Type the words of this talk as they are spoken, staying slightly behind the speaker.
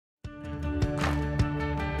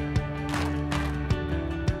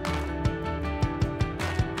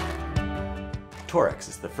TorrX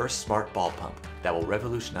is the first smart ball pump that will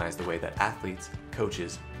revolutionize the way that athletes,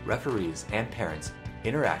 coaches, referees, and parents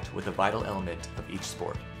interact with a vital element of each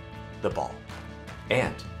sport, the ball.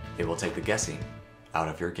 And it will take the guessing out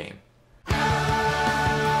of your game.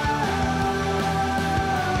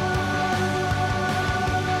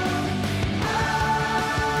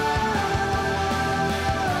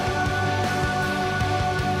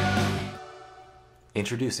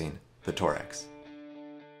 Introducing the TorrX.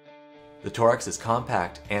 The TorrX is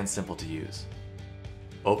compact and simple to use.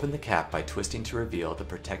 Open the cap by twisting to reveal the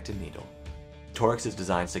protected needle. TorrX's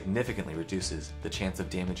design significantly reduces the chance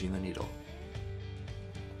of damaging the needle.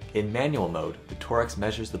 In manual mode, the TorrX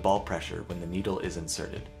measures the ball pressure when the needle is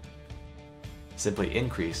inserted. Simply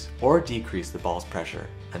increase or decrease the ball's pressure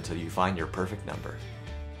until you find your perfect number.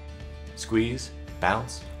 Squeeze,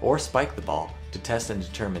 bounce, or spike the ball to test and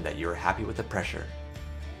determine that you are happy with the pressure.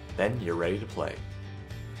 Then you're ready to play.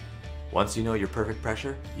 Once you know your perfect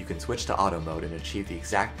pressure, you can switch to auto mode and achieve the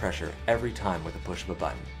exact pressure every time with a push of a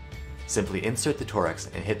button. Simply insert the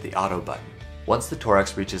TorrX and hit the auto button. Once the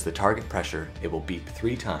TorrX reaches the target pressure, it will beep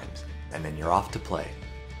 3 times, and then you're off to play.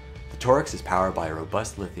 The TorrX is powered by a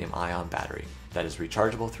robust lithium-ion battery that is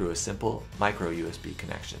rechargeable through a simple micro USB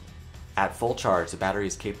connection. At full charge, the battery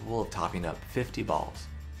is capable of topping up 50 balls.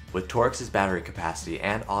 With TorrX's battery capacity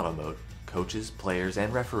and auto mode, coaches, players,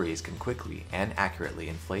 and referees can quickly and accurately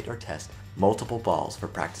inflate or test multiple balls for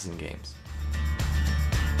practicing games.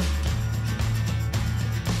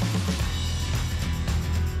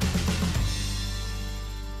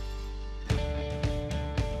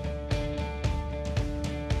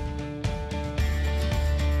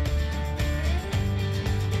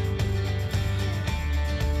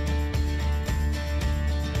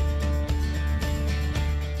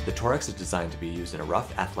 The TorrX is designed to be used in a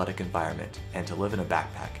rough athletic environment and to live in a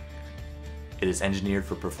backpack. It is engineered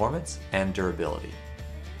for performance and durability.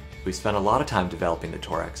 We've spent a lot of time developing the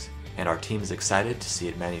TorrX, and our team is excited to see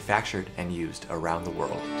it manufactured and used around the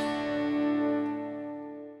world.